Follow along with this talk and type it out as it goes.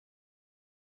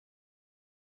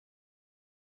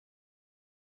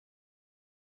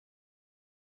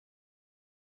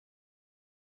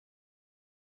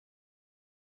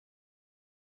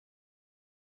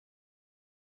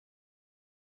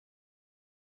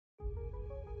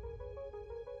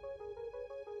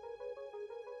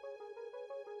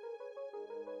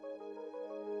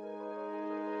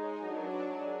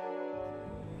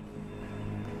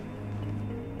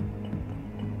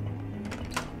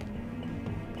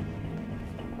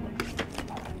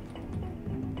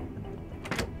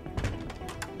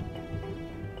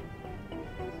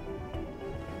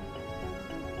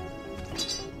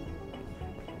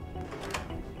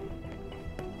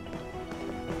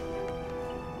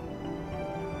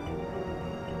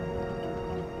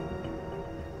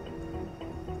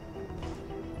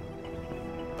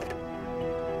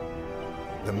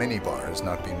The minibar is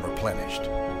not being replenished.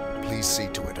 Please see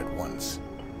to it at once.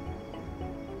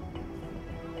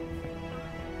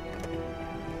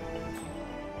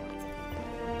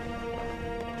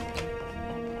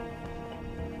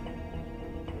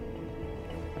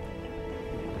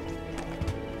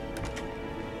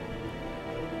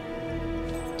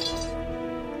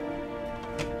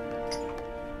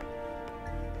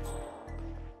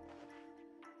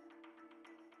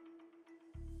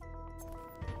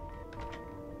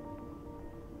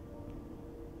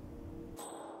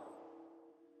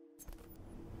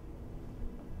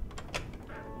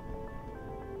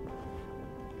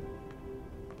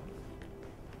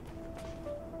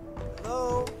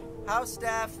 Hello? House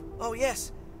staff? Oh,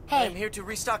 yes. Hey. I'm here to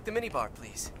restock the minibar,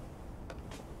 please.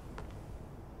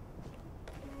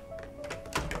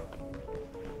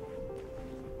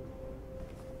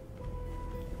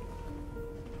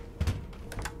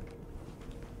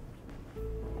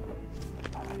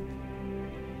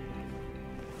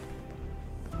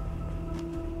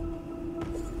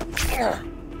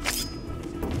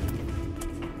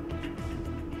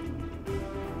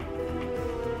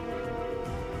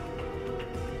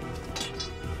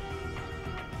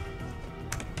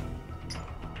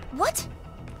 What?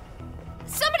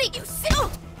 Somebody, you silly!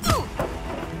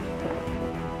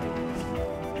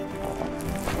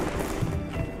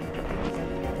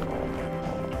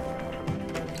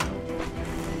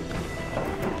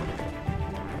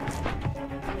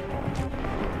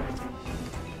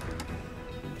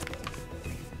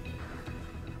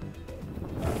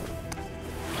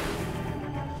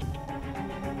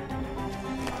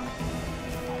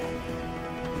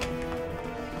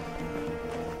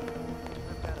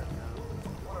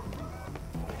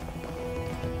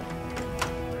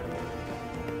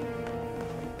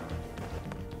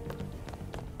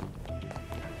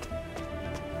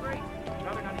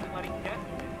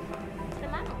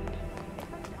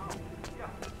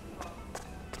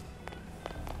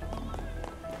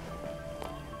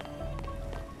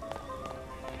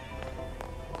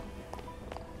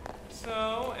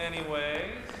 So,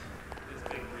 anyways, this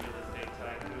big real estate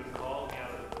tycoon called me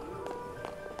out of the blue.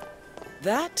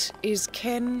 That is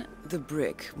Ken the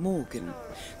Brick Morgan,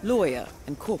 lawyer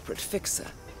and corporate fixer.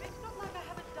 It's not like I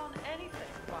haven't done anything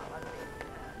while I've been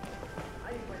there. I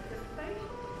went to the station.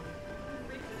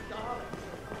 Reached the darling.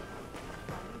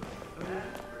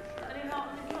 And you're not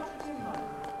too much.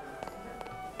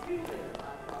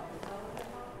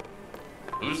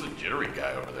 Who's the jittery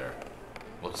guy over there?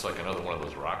 Looks like another one of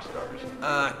those rock stars.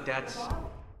 That's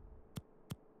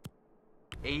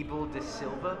Abel De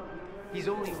Silva. He's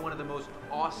only one of the most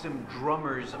awesome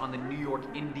drummers on the New York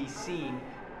indie scene.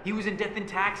 He was in Death and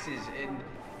Taxes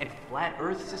and Flat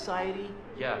Earth Society.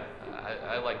 Yeah,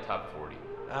 I like Top 40.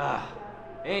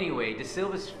 Anyway, De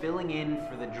Silva's filling in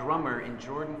for the drummer in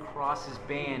Jordan Cross's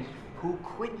band who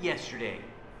quit yesterday.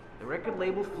 The record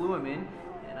label flew him in,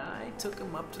 and I took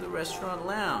him up to the restaurant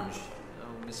lounge.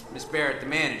 Miss Barrett, the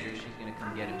manager, she's gonna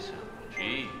come get him soon.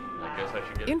 Gee, I guess I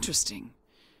should get... Interesting.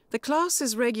 The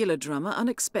class's regular drummer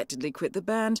unexpectedly quit the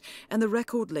band, and the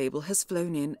record label has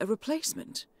flown in a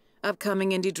replacement.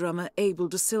 Upcoming indie drummer Abel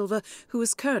De Silva, who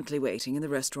is currently waiting in the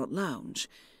restaurant lounge.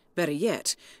 Better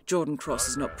yet, Jordan Cross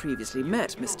has not previously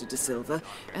met Mr. De Silva,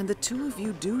 and the two of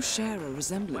you do share a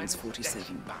resemblance,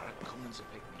 47. I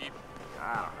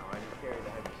don't know, I just carry the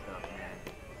heavy stuff, man.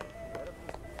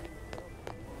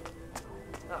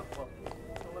 Oh, well,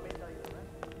 so let me tell you the rest.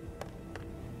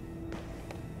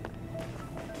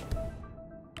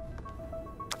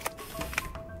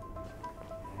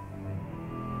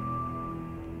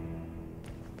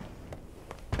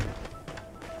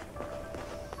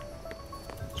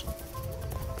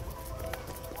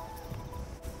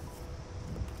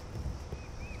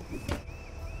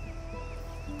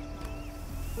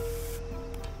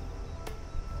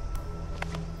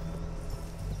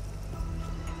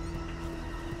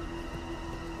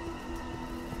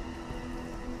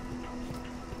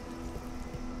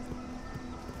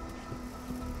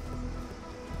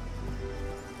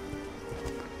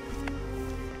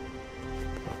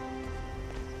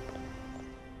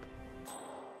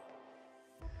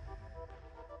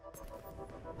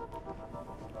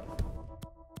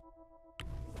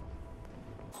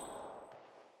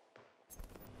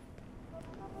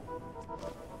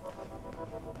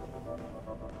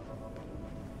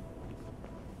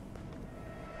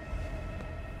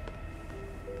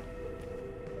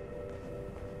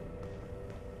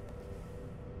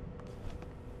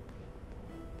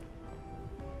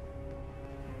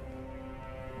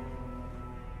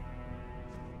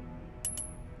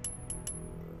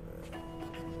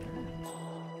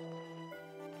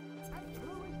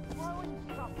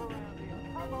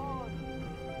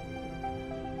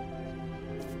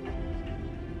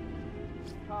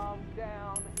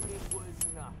 down, it was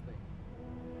nothing.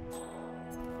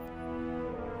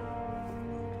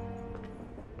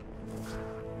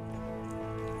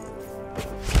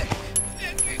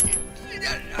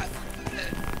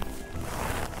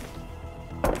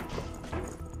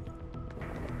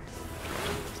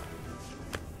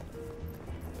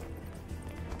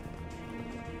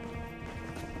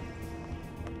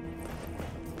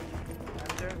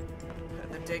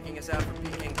 They're taking us out for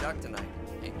Peking duck tonight.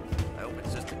 Hey, I hope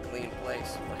it's just a clean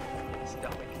place. My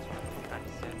stomach is really kind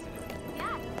of sensitive.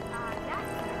 Yes,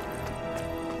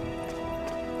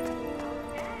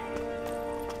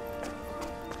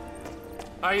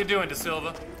 How you doing, De Silva?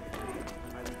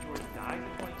 Either Jordan dies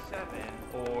at 27,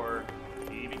 or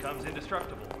he becomes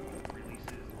indestructible.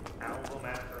 Releases album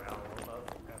after album of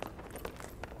ever.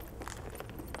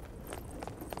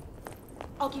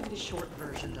 I'll give you the short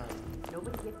version, darling.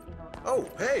 Nobody gets in on. Oh,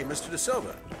 hey, Mr. De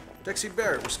Silva. Dexy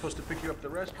Barrett was supposed to pick you up at the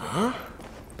restaurant. Huh?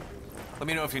 Let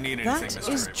me know if you need anything, That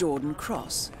Mr. is Jordan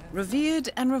Cross, revered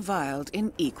and reviled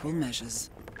in equal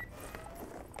measures.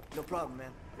 No problem,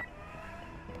 man.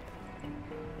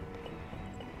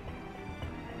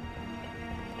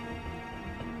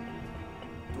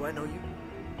 Do I know you?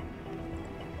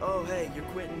 Oh, hey, you're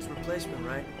Quentin's replacement,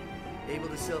 right? Abel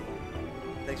De Silva.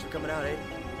 Thanks for coming out, eh?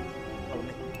 Follow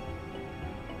me.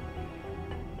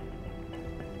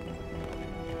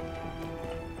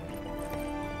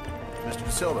 Mr.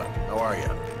 De Silva, how are you?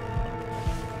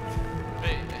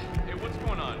 Hey, what's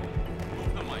going on?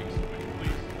 Move the mics,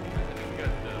 please. I think we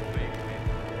got fake.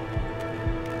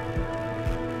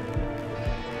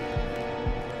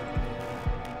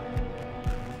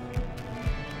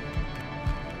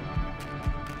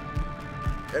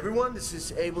 Everyone, this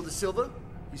is Abel De Silva.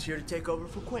 He's here to take over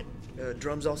for Quentin.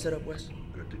 Drums all set up, Wes?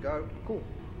 Good to go. Cool.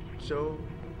 So,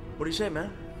 what do you say,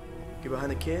 man? Get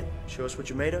behind the kid, show us what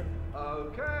you're made of?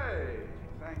 Okay,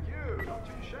 thank you. Not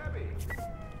too shabby.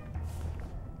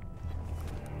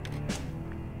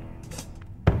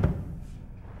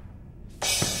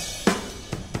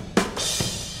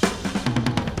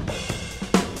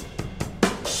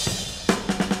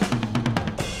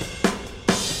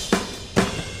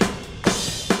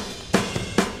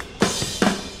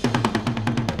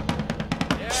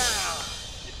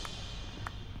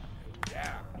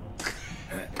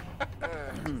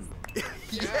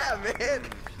 Yeah, man.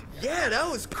 Yeah, that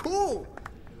was cool.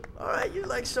 All right, you're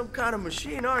like some kind of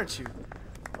machine, aren't you?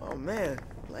 Oh, man,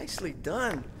 nicely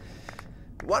done.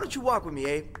 Why don't you walk with me,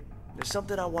 Abe? There's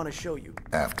something I want to show you.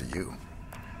 After you.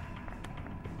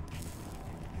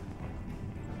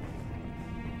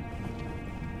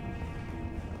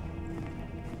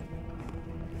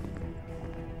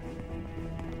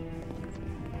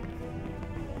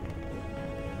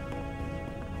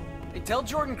 Hey, tell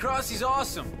Jordan Cross he's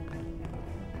awesome.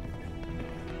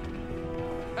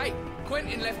 Hey,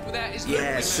 Quentin left without his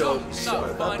Yeah, with so some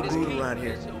sorry about the finders mood keepers. around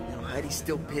here. You know, Heidi's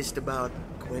still pissed about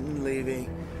Quentin leaving,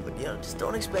 but you know, just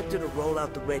don't expect her to roll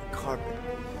out the red carpet.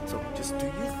 So just do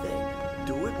your thing,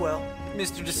 do it well.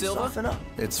 Mr. De Just Silva? soften up.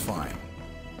 It's fine.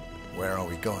 Where are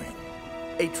we going?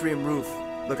 Atrium roof.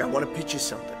 Look, I want to pitch you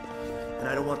something, and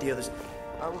I don't want the others.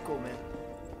 All right, we're cool, man.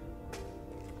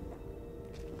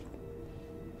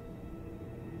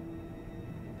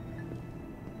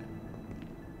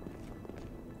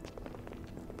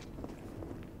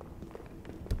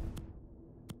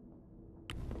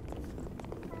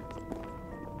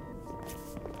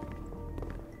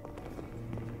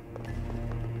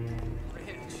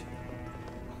 Rich.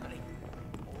 Money.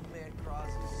 Old man Cross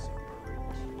is super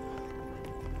rich.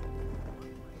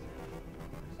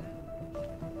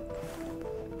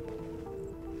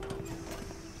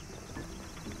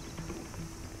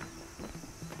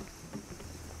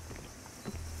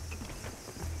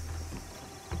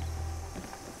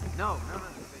 No.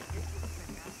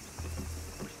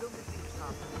 We're still missing the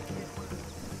top.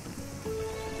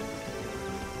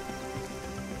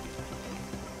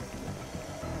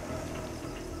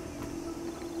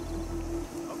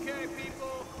 Okay,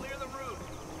 people, clear the roof.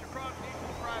 Mr. Cross needs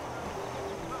some private.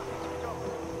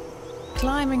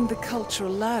 Climbing the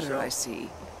cultural ladder, I see.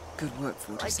 Good work,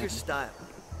 I like your 47. style.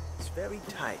 It's very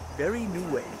tight, very new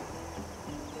wave.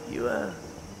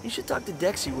 You should talk to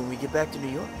Dexy when we get back to New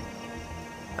York.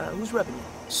 Who's repping you?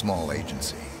 Small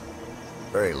agency.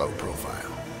 Very low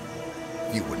profile.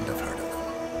 You wouldn't have heard of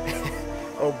them.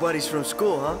 Oh, buddies from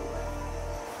school, huh?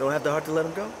 Don't have the heart to let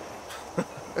him go?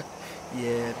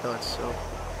 Yeah, I thought so.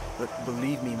 But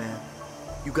believe me, man,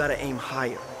 you gotta aim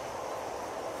higher.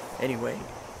 Anyway,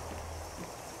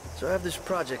 so I have this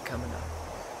project coming up.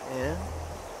 Yeah?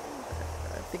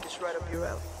 I think it's right up your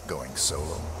alley. Going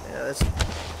solo. Yeah, that's...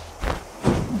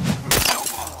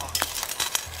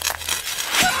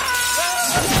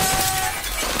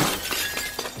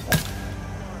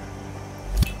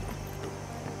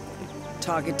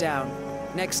 Target down.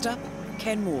 Next up,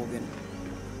 Ken Morgan.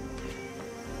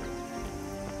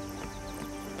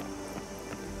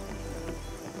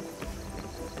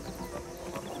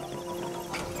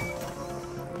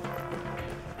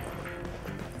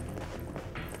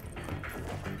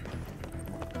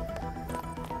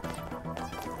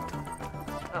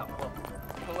 Oh,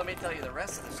 well, let me tell you the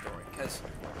rest of the story, because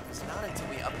it's not until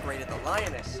we upgraded the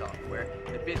Lioness software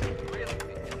that business really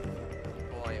began.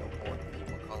 Boy, oh boy,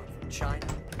 people calling from China.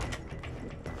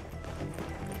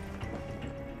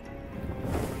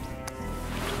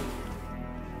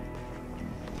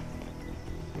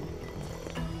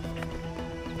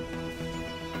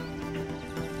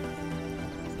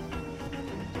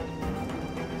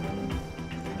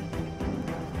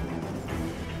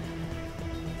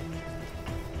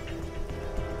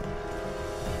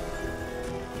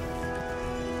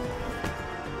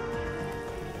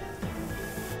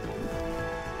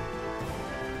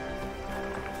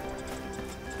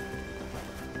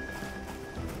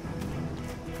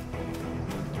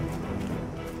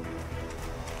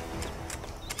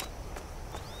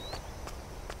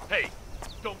 Hey,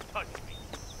 don't touch me.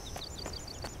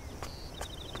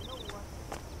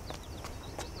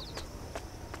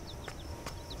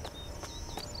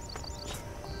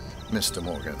 Mr.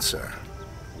 Morgan, sir.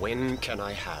 When can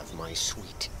I have my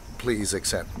suite? Please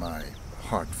accept my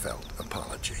heartfelt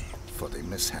apology for the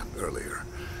mishap earlier.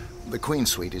 The Queen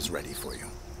Suite is ready for you.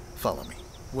 Follow me.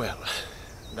 Well,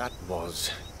 that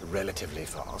was relatively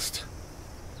fast.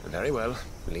 Very well.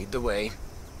 Lead the way.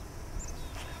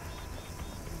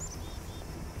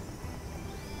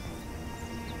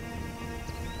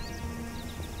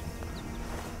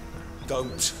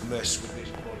 Don't mess with this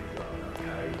bodyguard,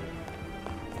 okay?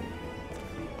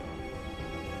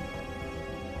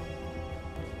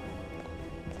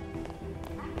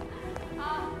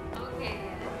 Okay.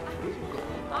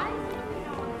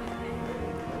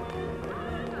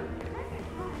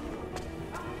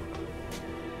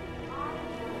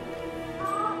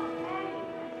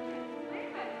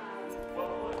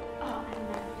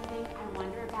 Another thing I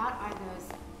wonder about are those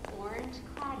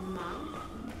orange-clad monks.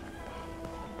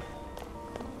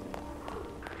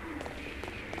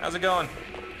 How's it going?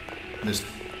 Mr.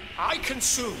 I can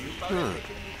sue you for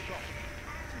everything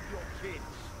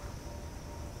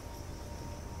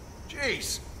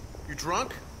Jeez, you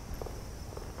drunk?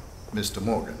 Mr.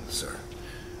 Morgan, sir.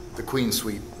 The Queen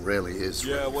Suite really is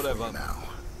ready whatever. for you now.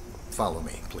 Follow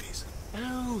me, please.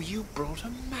 Oh, you brought a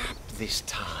map this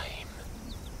time.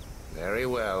 Very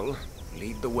well.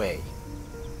 Lead the way.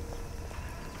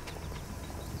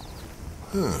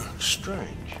 Huh,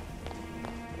 strange.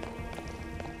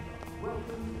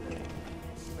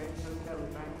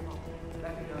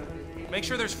 Make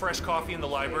sure there's fresh coffee in the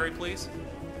library, please.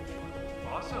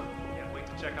 Awesome. Can't wait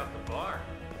to check out the bar.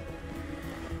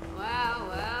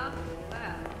 Well.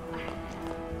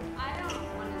 I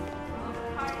don't want to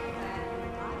smoke party,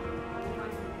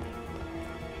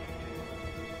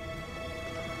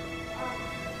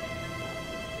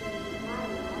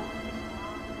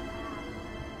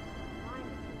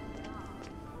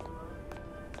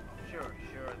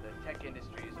 Sure, the tech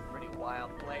industry is a pretty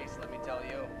wild place, let me tell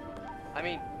you. I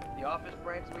mean, the office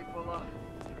pranks we pull off,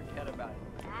 forget about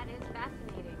it. That is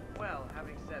fascinating. Well,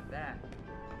 having said that,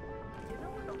 you know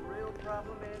what the real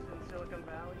problem is in Silicon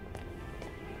Valley?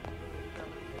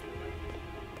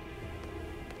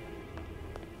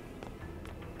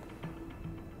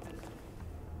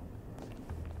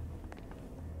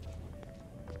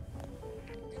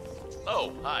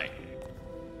 Oh, hi.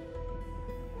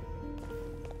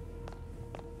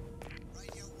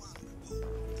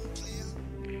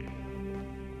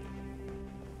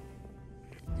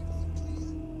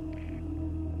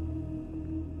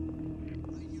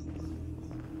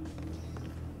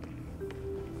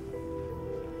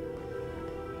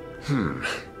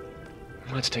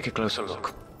 Let's take a closer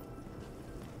look.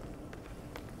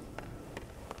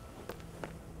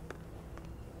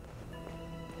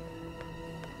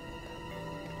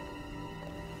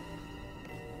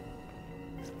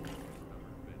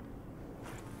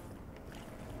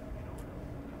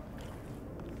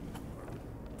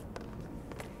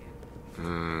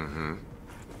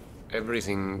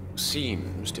 Everything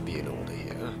seems to be in order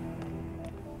here.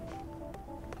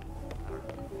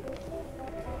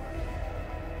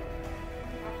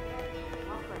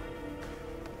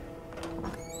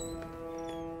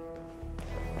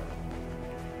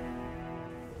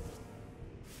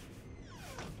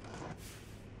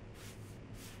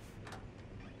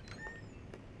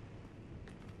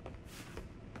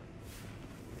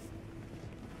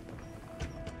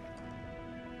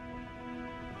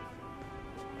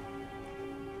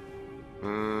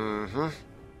 Mm-hmm.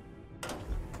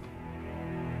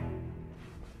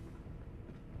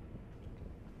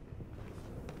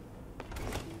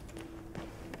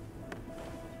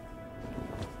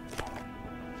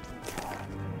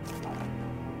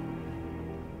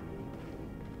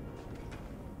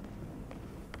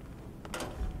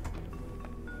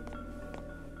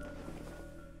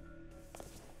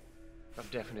 A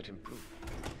definite improvement.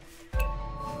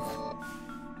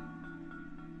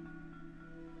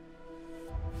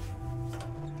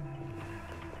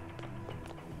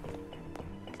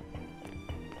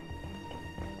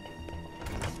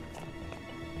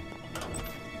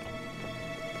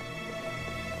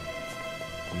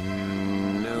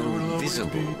 No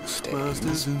visible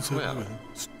stains. Well,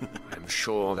 I'm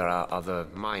sure there are other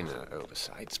minor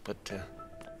oversights, but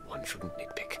one shouldn't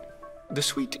nitpick. The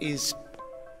suite is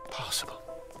possible.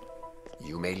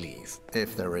 You may leave.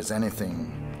 If there is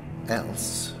anything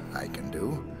else I can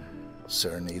do,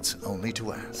 sir needs only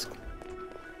to ask.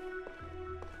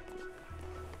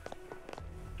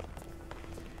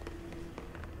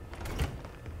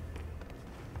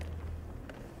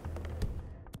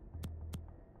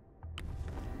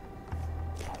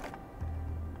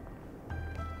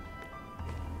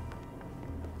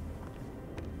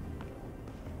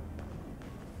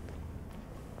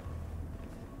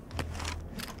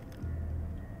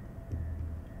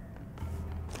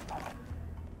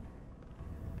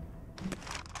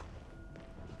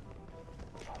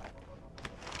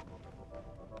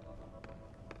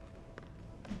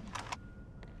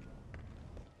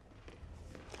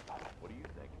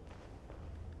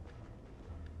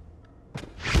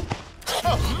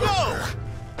 No!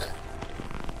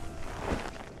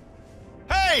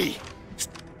 Hey!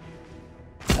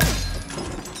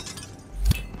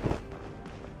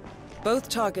 Both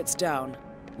targets down.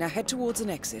 Now head towards an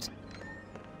exit.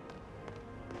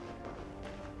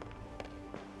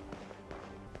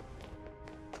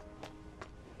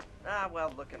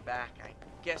 Well, looking back, I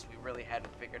guess we really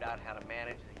hadn't figured out how to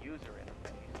manage the user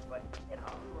interface, but, you know,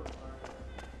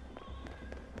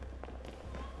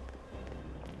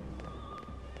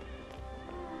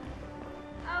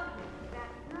 Oh,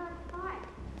 that's not fun.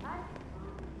 That's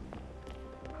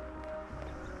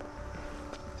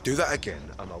Do that again,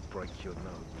 and I'll break your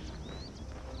nose.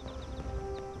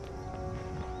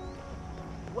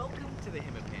 Welcome to the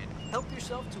Hitman. Help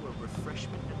yourself to a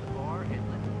refreshment at the bar and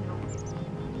let me know.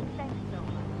 Thanks so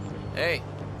much. hey,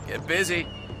 get busy.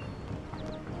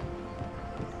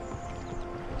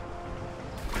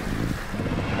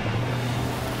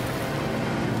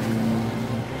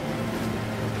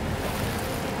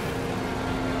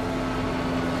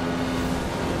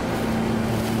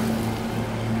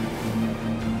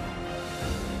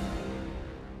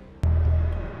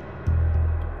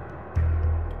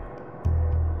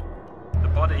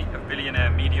 Billionaire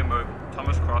media mogul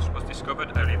Thomas Cross was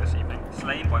discovered earlier this evening,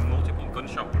 slain by multiple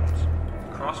gunshot wounds.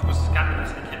 Cross was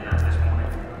scandalously kidnapped this morning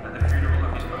at the funeral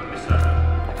of his only son,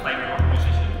 acclaimed rock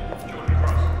musician Jordan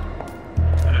Cross.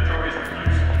 A notorious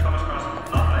recluse, Thomas Cross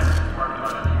has not left his private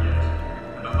island in years,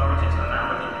 and authorities are now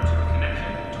looking into a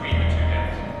connection between the two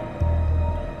gangs.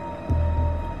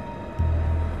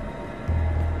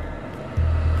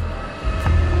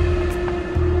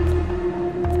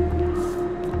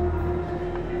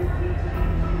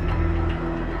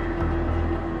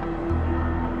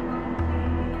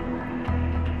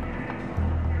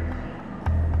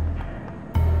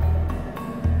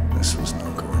 This was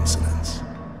no coincidence.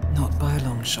 Not by a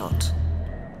long shot.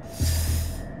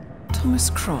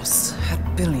 Thomas Cross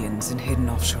had billions in hidden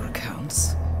offshore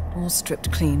accounts, all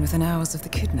stripped clean within hours of the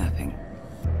kidnapping.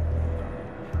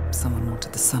 Someone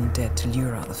wanted the son dead to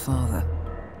lure out the father.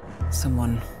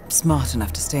 Someone smart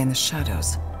enough to stay in the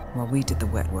shadows while we did the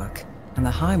wet work, and the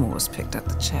Highmores picked up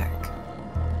the check.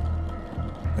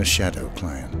 A shadow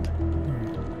client.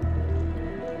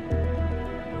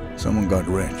 Someone got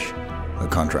rich. The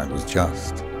contract was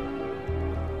just.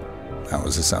 That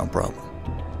was a sound problem.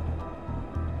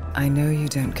 I know you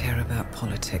don't care about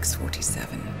politics,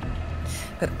 47.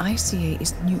 But ICA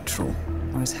is neutral,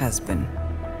 always has been.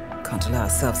 Can't allow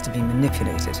ourselves to be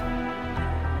manipulated.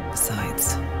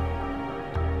 Besides...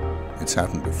 It's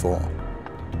happened before.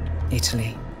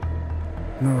 Italy,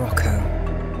 Morocco,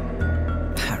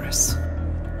 Paris.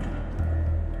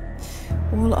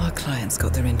 All our clients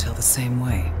got their intel the same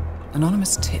way.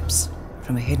 Anonymous tips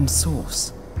from a hidden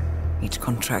source. Each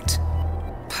contract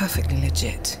perfectly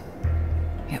legit,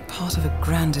 yet part of a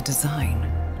grander design.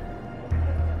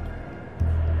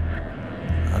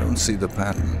 I don't see the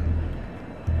pattern.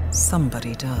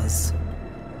 Somebody does.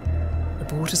 The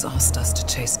board has asked us to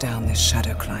chase down this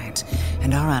shadow client,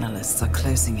 and our analysts are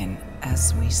closing in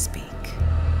as we speak.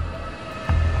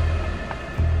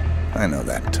 I know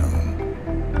that tone.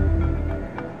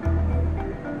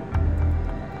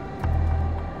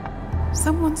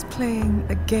 Someone's playing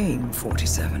a game,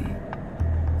 47.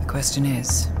 The question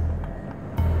is,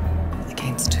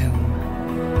 against whom?